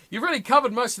lack. You've really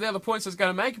covered most of the other points I was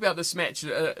going to make about this match,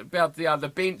 about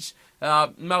the bench.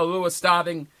 Malalua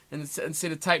starting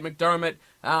instead of Tate McDermott.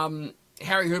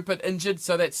 Harry Hooper injured,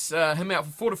 so that's him out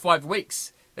for 4 to 5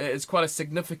 weeks. It's quite a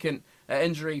significant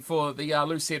injury for the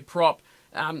loose-head prop.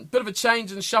 Bit of a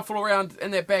change and shuffle around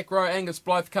in that back row. Angus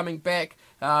Blythe coming back,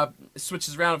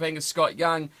 switches around with Angus Scott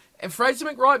Young. And Fraser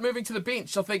McWright moving to the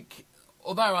bench.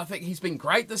 Although I think he's been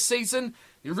great this season,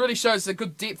 it really shows the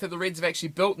good depth that the Reds have actually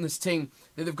built in this team,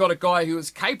 that they've got a guy who is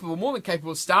capable, more than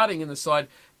capable of starting in the side,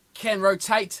 can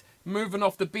rotate, moving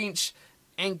off the bench,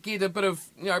 and get a bit of,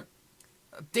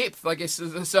 depth, I guess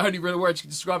is the only real word you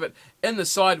can describe it, in the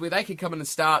side where they can come in and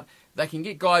start. They can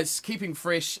get guys keeping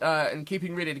fresh and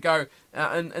keeping ready to go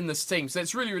in this team. So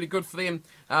it's really, really good for them.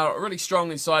 Really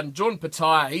strong inside. And Jordan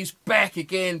Petaia, he's back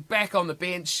again, back on the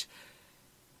bench.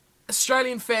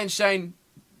 Australian fan, Shane,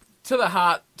 to the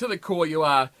heart, to the core you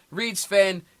are. Reds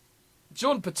fan,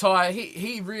 Jordan Petaia,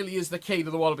 he really is the key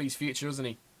to the Wallabies' future, isn't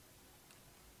he?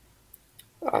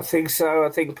 I think so. I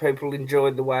think people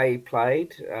enjoyed the way he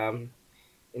played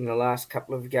in the last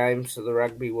couple of games of the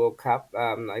Rugby World Cup.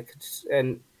 They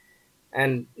could,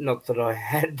 and not that I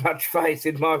had much faith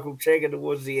in Michael Cheika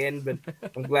towards the end, but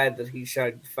I'm glad that he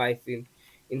showed faith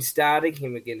in starting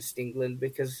him against England,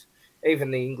 because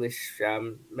even the English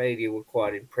media were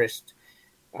quite impressed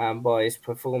by his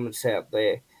performance out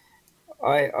there.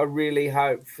 I really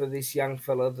hope for this young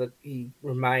fella that he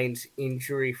remains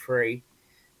injury-free.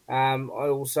 I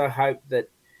also hope that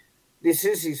this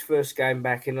is his first game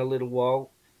back in a little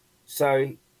while,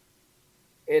 so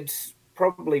it's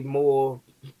probably more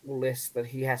or less that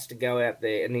he has to go out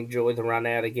there and enjoy the run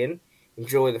out again,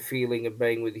 enjoy the feeling of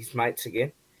being with his mates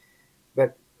again.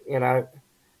 But, I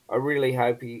really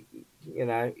hope he, you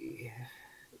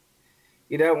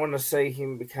don't want to see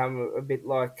him become a bit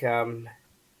like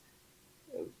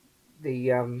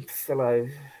the fellow,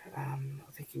 I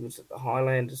think he was at the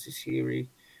Highlanders this year. He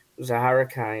was a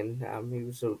Hurricane. He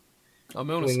was a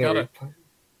Milner Scudder.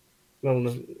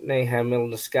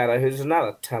 Milner Scudder, who's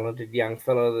another talented young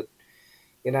fellow that,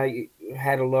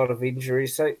 had a lot of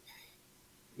injuries. So,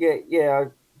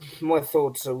 my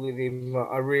thoughts are with him.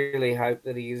 I really hope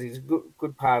that he's a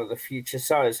good part of the future.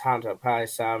 So is Hunter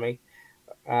Paisami,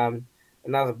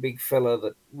 another big fella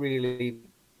that really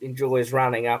enjoys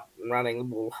running up and running the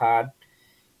ball hard.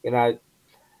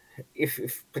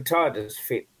 If Petaia's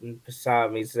fit and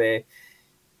Paisami's there,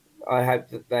 I hope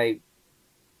that they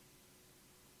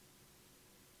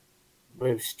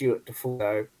move Stewart to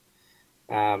fullback,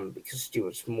 because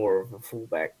Stewart's more of a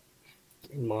fullback,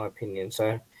 in my opinion.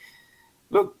 So,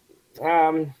 look,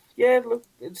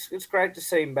 it's great to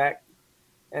see him back.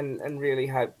 and really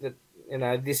hope that,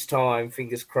 this time,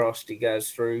 fingers crossed, he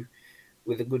goes through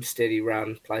with a good steady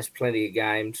run, plays plenty of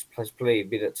games, plays plenty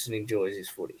of minutes, and enjoys his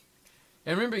footy.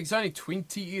 And remember, he's only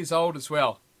 20 years old as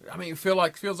well. I mean, it feels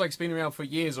like he's been around for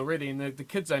years already, and the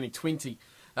kid's only 20.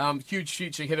 Huge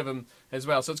future ahead of him as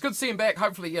well. So it's good to see him back.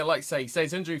 Hopefully, like I say, he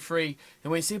stays injury-free,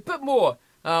 and we see a bit more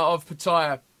of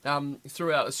Petaia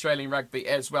throughout Australian rugby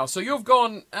as well. So you've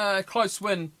gone close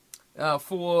win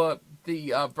for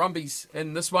the Brumbies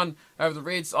in this one over the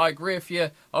Reds. I agree with you.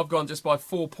 I've gone just by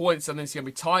 4 points. I think it's going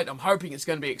to be tight. I'm hoping it's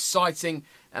going to be exciting,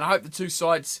 and I hope the two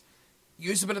sides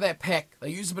use a bit of that pack. They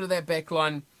use a bit of that back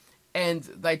line, and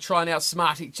they try and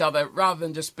outsmart each other rather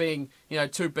than just being,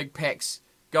 two big packs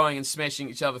going and smashing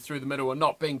each other through the middle and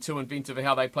not being too inventive of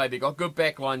how they play. They've got good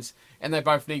back lines, and they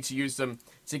both need to use them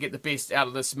to get the best out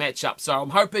of this matchup. So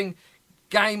I'm hoping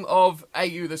game of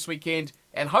AU this weekend,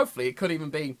 and hopefully it could even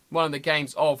be one of the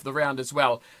games of the round as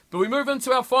well. But we move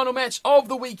into our final match of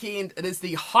the weekend. It is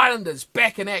the Highlanders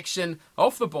back in action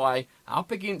off the bye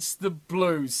up against the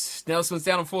Blues. Now this one's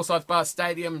down on Forsyth Bar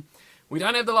Stadium. We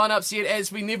don't have the lineups yet,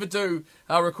 as we never do,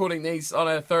 recording these on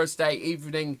a Thursday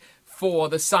evening for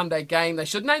the Sunday game. They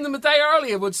should name them a day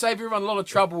earlier. It would save everyone a lot of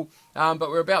trouble, but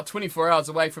we're about 24 hours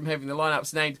away from having the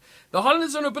lineups named. The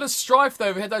Highlanders are in a bit of strife,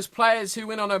 though. We had those players who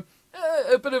went on a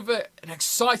bit of an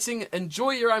exciting,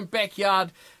 enjoy your own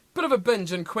backyard, bit of a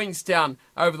binge in Queenstown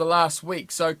over the last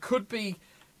week. So could be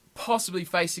possibly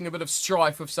facing a bit of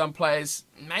strife with some players.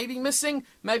 Maybe missing,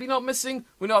 maybe not missing.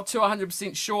 We're not too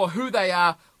 100% sure who they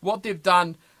are, what they've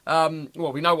done.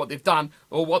 Well, we know what they've done,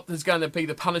 or what is going to be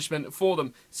the punishment for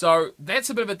them. So that's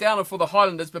a bit of a downer for the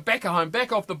Highlanders, but back at home,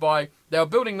 back off the bye. They were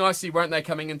building nicely, weren't they,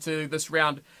 coming into this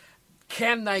round?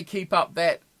 Can they keep up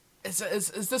that?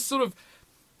 Is this sort of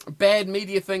bad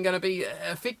media thing going to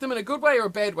affect them in a good way or a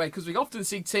bad way? Because we often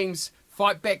see teams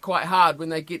fight back quite hard when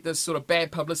they get this sort of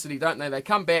bad publicity, don't they? They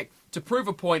come back to prove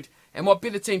a point, and what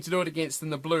better team to do it against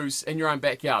than the Blues in your own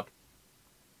backyard?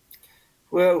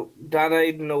 Well,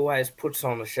 Dunedin always puts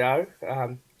on a show,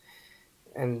 and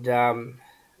they know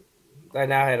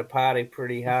how to party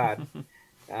pretty hard.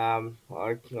 I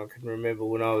can remember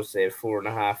when I was there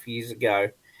 4.5 years ago,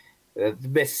 the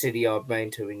best city I've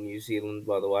been to in New Zealand,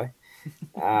 by the way.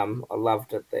 I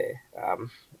loved it there.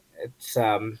 It's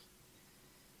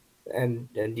and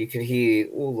you could hear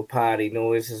all the party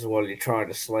noises while you're trying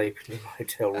to sleep in your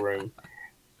hotel room,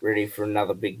 ready for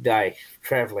another big day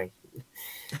travelling.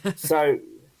 So,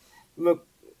 look,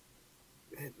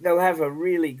 they'll have a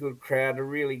really good crowd, a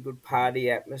really good party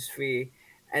atmosphere,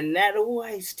 and that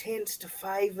always tends to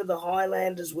favour the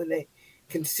Highlanders when they're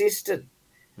consistent.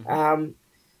 Mm-hmm.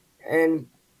 And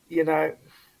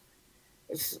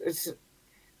it's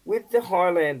with the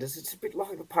Highlanders, it's a bit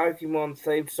like the Pokemon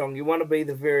theme song. You want to be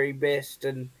the very best,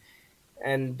 and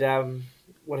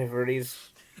whatever it is,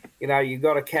 you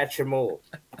got to catch them all.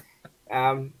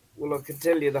 Well, I can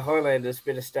tell you the Highlanders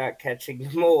better start catching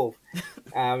them all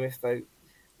if they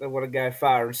want to go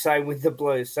far. And same with the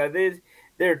Blues. So there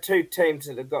are two teams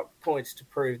that have got points to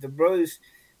prove. The Blues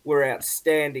were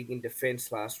outstanding in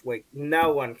defence last week.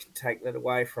 No one can take that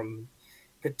away from them,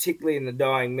 particularly in the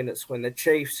dying minutes when the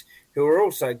Chiefs, who are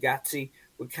also gutsy,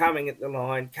 were coming at the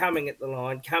line,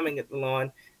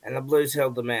 and the Blues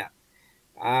held them out.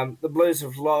 The Blues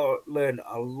have learned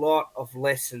a lot of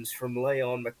lessons from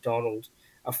Leon McDonald,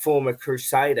 a former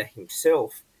Crusader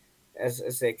himself, as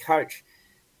their coach.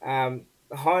 The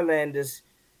Highlanders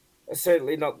are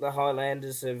certainly not the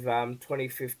Highlanders of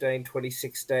 2015,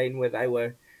 2016, where they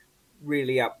were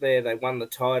really up there. They won the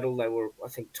title. They were, I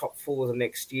think, top 4 the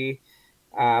next year.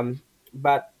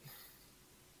 But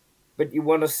you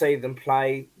want to see them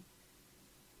play,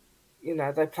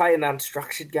 they play an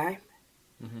unstructured game,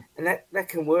 mm-hmm. and that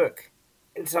can work.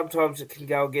 And sometimes it can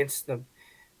go against them.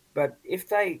 But if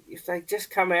they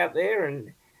just come out there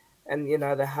and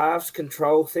the halves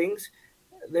control things,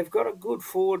 they've got a good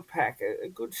forward pack, a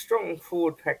good strong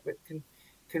forward pack that can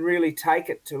really take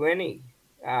it to any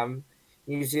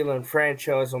New Zealand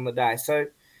franchise on the day. So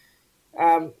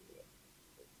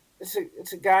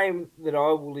it's a game that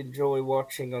I will enjoy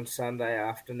watching on Sunday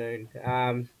afternoon.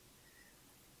 And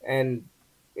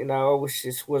I wish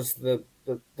this was the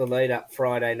lead up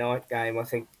Friday night game. I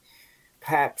think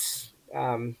perhaps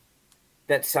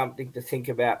that's something to think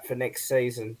about for next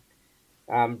season,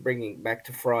 bringing back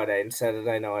to Friday and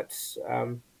Saturday nights.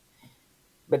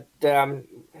 But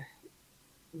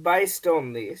based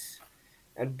on this,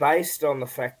 and based on the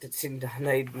fact it's in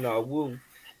Dunedin, I will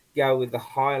go with the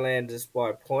Highlanders by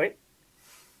a point.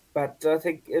 But I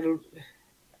think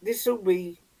this will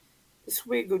be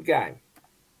a good game.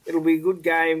 It'll be a good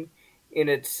game in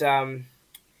its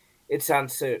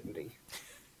uncertainty.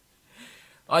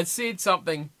 I said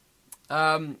something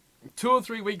 2 or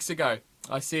 3 weeks ago.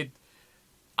 I said,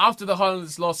 after the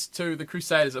Highlanders lost to the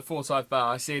Crusaders at Forsyth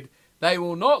Bar, I said, they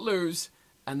will not lose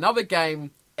another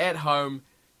game at home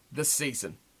this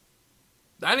season.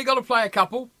 They only got to play a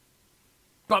couple,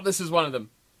 but this is one of them.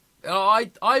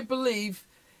 I believe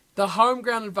the home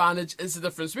ground advantage is the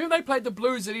difference. Remember, they played the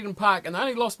Blues at Eden Park and they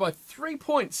only lost by 3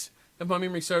 points, if my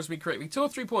memory serves me correctly. 2 or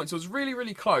 3 points. It was really,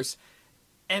 really close.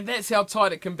 And that's how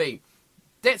tight it can be.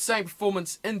 That same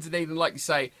performance in Dunedin, like you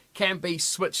say, can be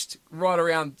switched right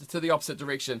around to the opposite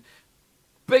direction.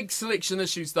 Big selection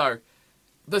issues, though.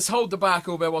 This whole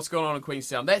debacle about what's going on in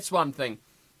Queenstown, that's one thing.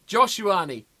 Josh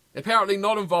Ioane, apparently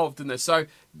not involved in this, so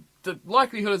the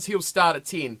likelihood is he'll start at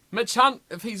 10. Mitch Hunt,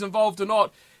 if he's involved or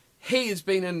not, he has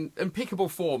been in impeccable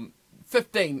form.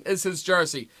 15 is his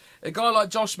jersey. A guy like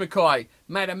Josh Mackay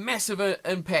made a massive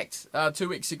impact 2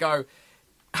 weeks ago.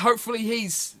 Hopefully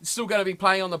he's still going to be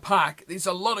playing on the park. There's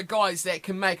a lot of guys that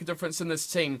can make a difference in this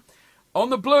team. On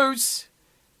the Blues,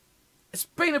 it's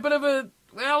been a bit of a,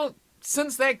 well,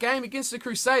 since that game against the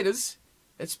Crusaders,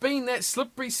 it's been that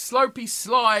slippery, slopey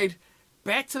slide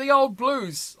back to the old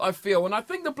Blues, I feel. And I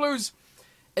think the Blues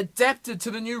adapted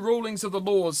to the new rulings of the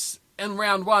laws in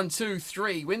round 1, 2,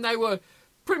 3, when they were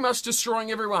pretty much destroying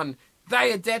everyone.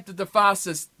 They adapted the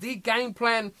fastest. Their game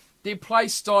plan, their play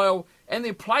style, and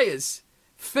their players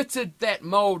fitted that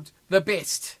mould the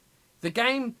best. The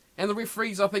game and the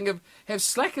referees, I think, have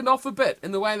slackened off a bit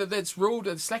in the way that that's ruled,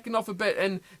 and slackened off a bit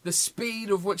in the speed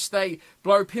of which they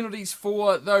blow penalties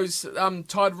for those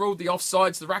Tide ruled, the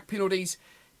offsides, the ruck penalties.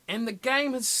 And the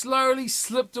game has slowly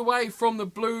slipped away from the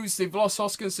Blues. They've lost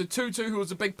Hoskins to Tutu, who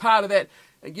was a big part of that,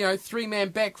 three-man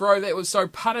back row that was so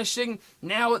punishing.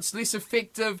 Now it's less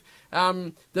effective.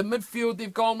 The midfield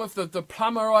they've gone with, the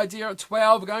Plummer idea at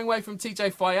 12, going away from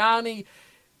TJ Faiani.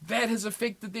 That has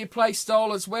affected their play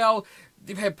style as well.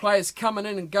 They've had players coming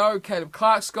in and go. Caleb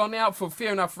Clark's gone out for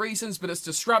fair enough reasons, but it's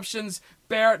disruptions.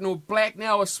 Barrett and Black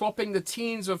now are swapping the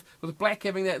 10s with Black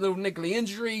having that little niggly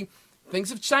injury.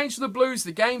 Things have changed for the Blues.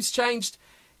 The game's changed.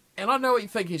 And I know what you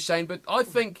think here, Shane, but I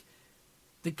think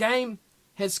the game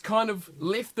has kind of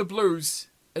left the Blues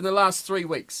in the last 3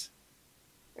 weeks.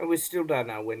 And we still don't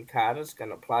know when Carter's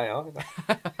going to play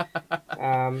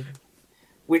either.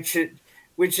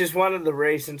 Which is one of the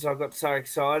reasons I got so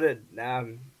excited,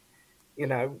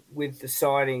 with the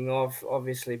signing of,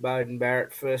 obviously, Beauden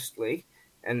Barrett firstly,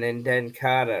 and then Dan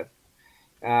Carter,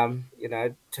 to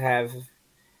have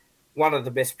one of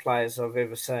the best players I've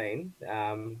ever seen.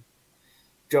 John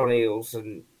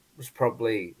Eales was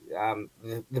probably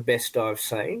the best I've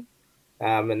seen,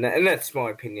 and that's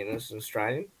my opinion as an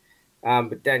Australian.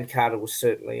 But Dan Carter was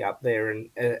certainly up there, and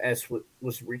as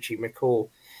was Richie McCaw.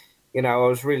 I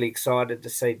was really excited to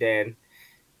see Dan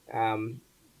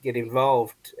get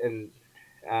involved, and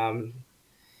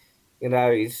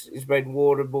he's been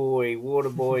water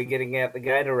boy getting out the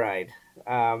Gatorade.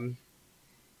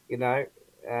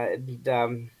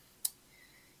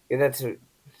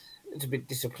 It's a bit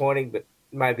disappointing, but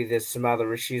maybe there's some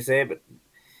other issues there. But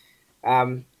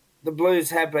the Blues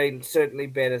have been certainly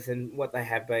better than what they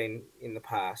have been in the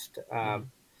past,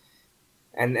 and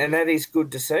that is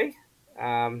good to see.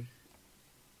 And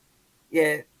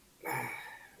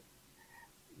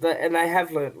they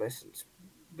have learnt lessons,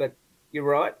 but you're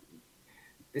right.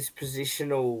 This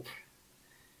positional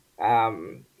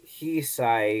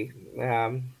hearsay,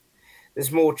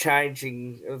 there's more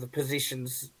changing of the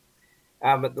positions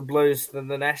at the Blues than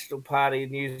the National Party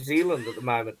in New Zealand at the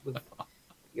moment. With,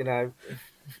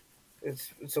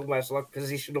 it's almost like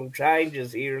positional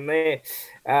changes here and there.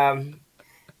 I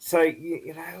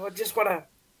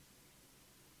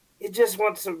just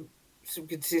want some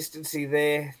consistency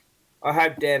there. I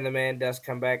hope Dan the Man does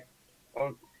come back.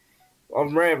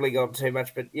 I'm rambling on too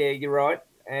much, but yeah, you're right.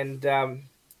 And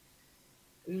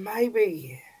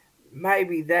maybe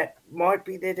that might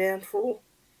be their downfall.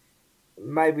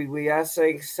 Maybe we are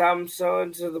seeing some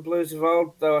signs of the Blues of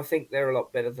old, though I think they're a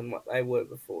lot better than what they were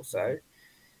before. So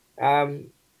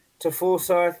to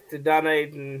Forsyth, to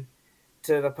Dunedin,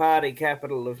 to the party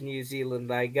capital of New Zealand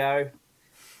they go.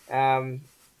 And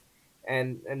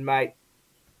mate,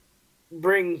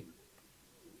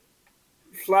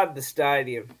 flood the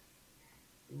stadium,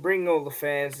 bring all the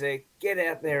fans there, get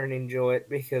out there and enjoy it,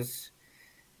 because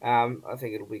I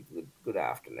think it'll be a good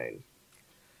afternoon.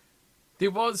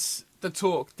 There was the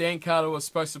talk, Dan Carter was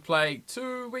supposed to play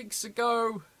 2 weeks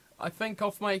ago, I think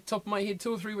off my top of my head,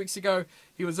 2 or 3 weeks ago.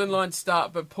 He was in line to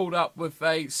start, but pulled up with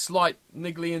a slight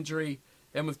niggly injury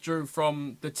and withdrew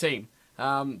from the team.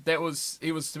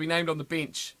 He was to be named on the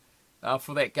bench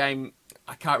for that game.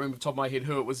 I can't remember off the top of my head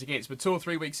who it was against, but 2 or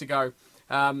 3 weeks ago,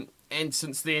 And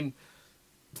since then,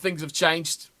 things have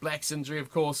changed. Black's injury,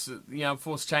 of course,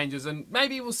 forced changes. And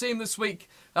maybe we'll see him this week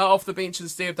off the bench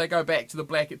instead if they go back to the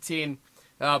Black at 10.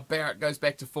 Barrett goes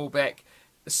back to fullback.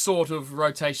 Sort of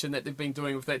rotation that they've been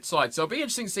doing with that side. So it'll be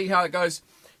interesting to see how it goes.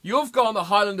 You've gone the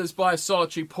Highlanders by a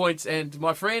solitary point, and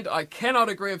my friend, I cannot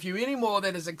agree with you anymore.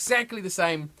 That is exactly the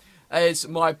same as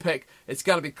my pick. It's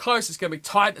going to be close, it's going to be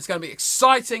tight, it's going to be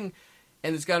exciting,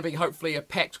 and there's going to be hopefully a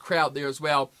packed crowd there as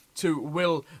well to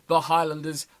will the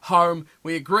Highlanders home.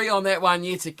 We agree on that one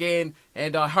yet again,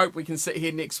 and I hope we can sit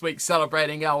here next week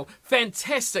celebrating our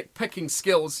fantastic picking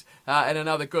skills and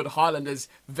another good Highlanders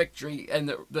victory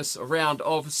in this round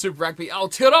of Super Rugby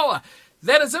Aotearoa.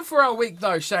 That is it for our week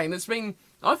though, Shane. It's been,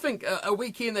 I think, a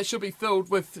weekend that should be filled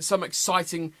with some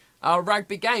exciting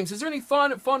rugby games. Is there any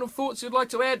final thoughts you'd like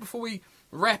to add before we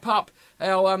wrap up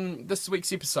our this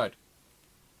week's episode?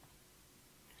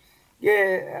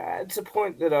 Yeah, it's a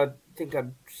point that I think I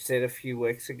said a few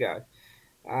weeks ago.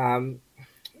 And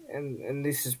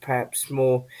this is perhaps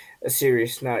more a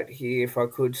serious note here, if I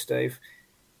could, Steve.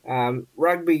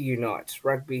 Rugby unites,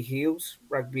 rugby heals.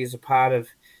 Rugby is a part of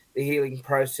the healing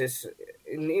process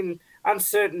in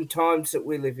uncertain times that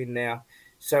we live in now.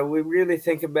 So we really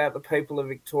think about the people of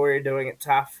Victoria doing it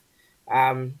tough.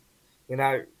 You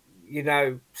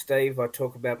know, Steve, I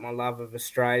talk about my love of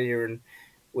Australia, and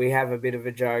we have a bit of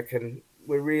a joke, and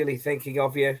we're really thinking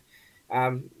of you.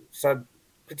 So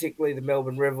particularly the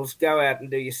Melbourne Rebels, go out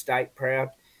and do your state proud.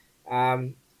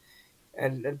 And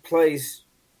please,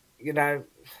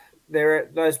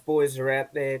 those boys are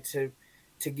out there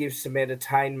to give some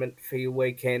entertainment for your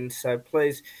weekend. So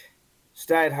please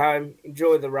stay at home,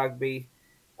 enjoy the rugby,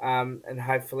 and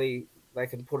hopefully they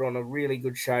can put on a really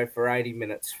good show for 80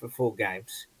 minutes for 4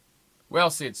 games. Well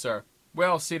said, sir.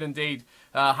 Well said indeed.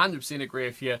 100% agree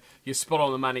with you. You're spot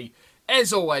on the money.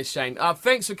 As always, Shane,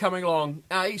 thanks for coming along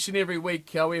each and every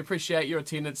week. We appreciate your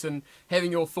attendance and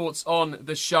having your thoughts on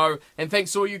the show. And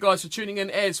thanks to all you guys for tuning in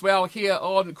as well here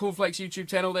on Cornflakes YouTube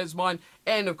channel. That's mine.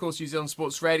 And, of course, New Zealand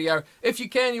Sports Radio. If you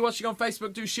can, you're watching on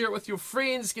Facebook, do share it with your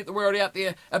friends. Get the word out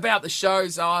there about the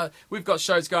shows. We've got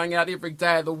shows going out every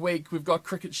day of the week. We've got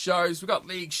cricket shows. We've got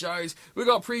league shows. We've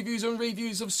got previews and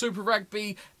reviews of Super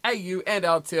Rugby, AU and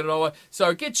Aotearoa.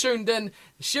 So get tuned in,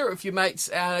 share it with your mates,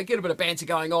 get a bit of banter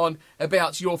going on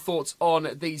about your thoughts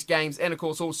on these games. And, of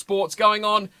course, all sports going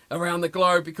on around the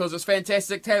globe, because it's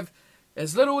fantastic to have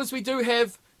as little as we do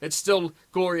have. It's still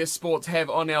glorious sport to have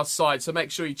on our side. So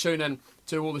make sure you tune in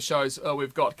to all the shows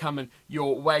we've got coming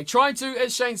your way. Trying to,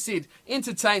 as Shane said,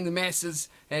 entertain the masses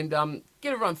and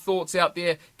get everyone's thoughts out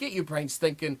there, get your brains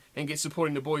thinking, and get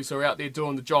supporting the boys who are out there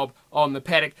doing the job on the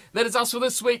paddock. That is us for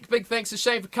this week. Big thanks to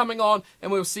Shane for coming on,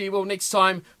 and we'll see you all next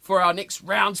time for our next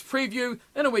round's preview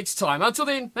in a week's time. Until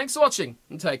then, thanks for watching,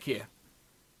 and take care.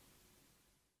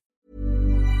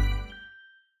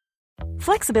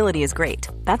 Flexibility is great.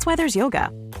 That's why there's yoga.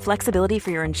 Flexibility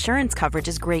for your insurance coverage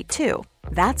is great too.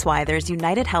 That's why there's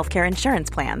United Healthcare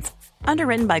Insurance Plans.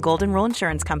 Underwritten by Golden Rule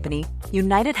Insurance Company,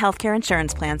 United Healthcare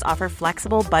Insurance Plans offer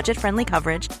flexible, budget-friendly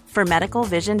coverage for medical,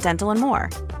 vision, dental, and more.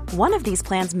 One of these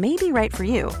plans may be right for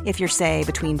you if you're, say,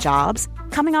 between jobs,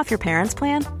 coming off your parents'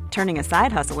 plan, turning a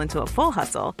side hustle into a full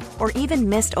hustle, or even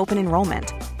missed open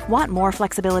enrollment. Want more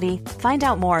flexibility? Find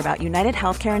out more about United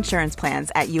Healthcare Insurance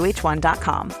Plans at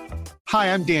uh1.com.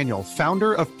 Hi, I'm Daniel,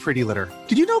 founder of Pretty Litter.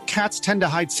 Did you know cats tend to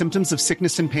hide symptoms of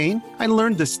sickness and pain? I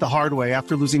learned this the hard way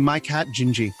after losing my cat,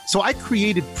 Gingy. So I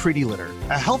created Pretty Litter,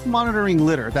 a health monitoring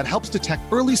litter that helps detect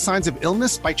early signs of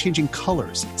illness by changing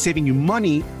colors, saving you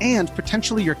money and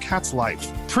potentially your cat's life.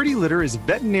 Pretty Litter is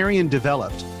veterinarian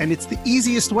developed, and it's the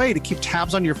easiest way to keep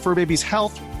tabs on your fur baby's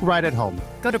health right at home.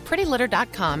 Go to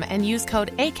prettylitter.com and use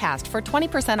code ACAST for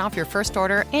 20% off your first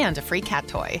order and a free cat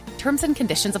toy. Terms and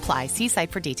conditions apply. See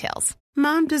site for details.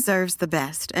 Mom deserves the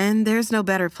best, and there's no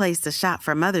better place to shop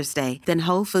for Mother's Day than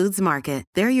Whole Foods Market.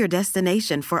 They're your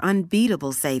destination for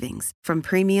unbeatable savings, from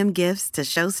premium gifts to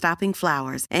show-stopping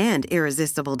flowers and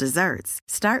irresistible desserts.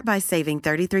 Start by saving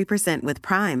 33% with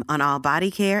Prime on all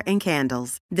body care and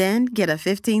candles. Then get a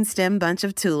 15-stem bunch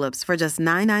of tulips for just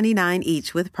 $9.99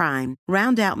 each with Prime.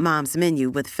 Round out Mom's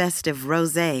menu with festive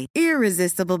rosé,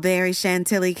 irresistible berry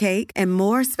chantilly cake, and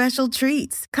more special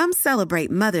treats. Come celebrate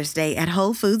Mother's Day at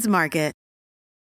Whole Foods Market.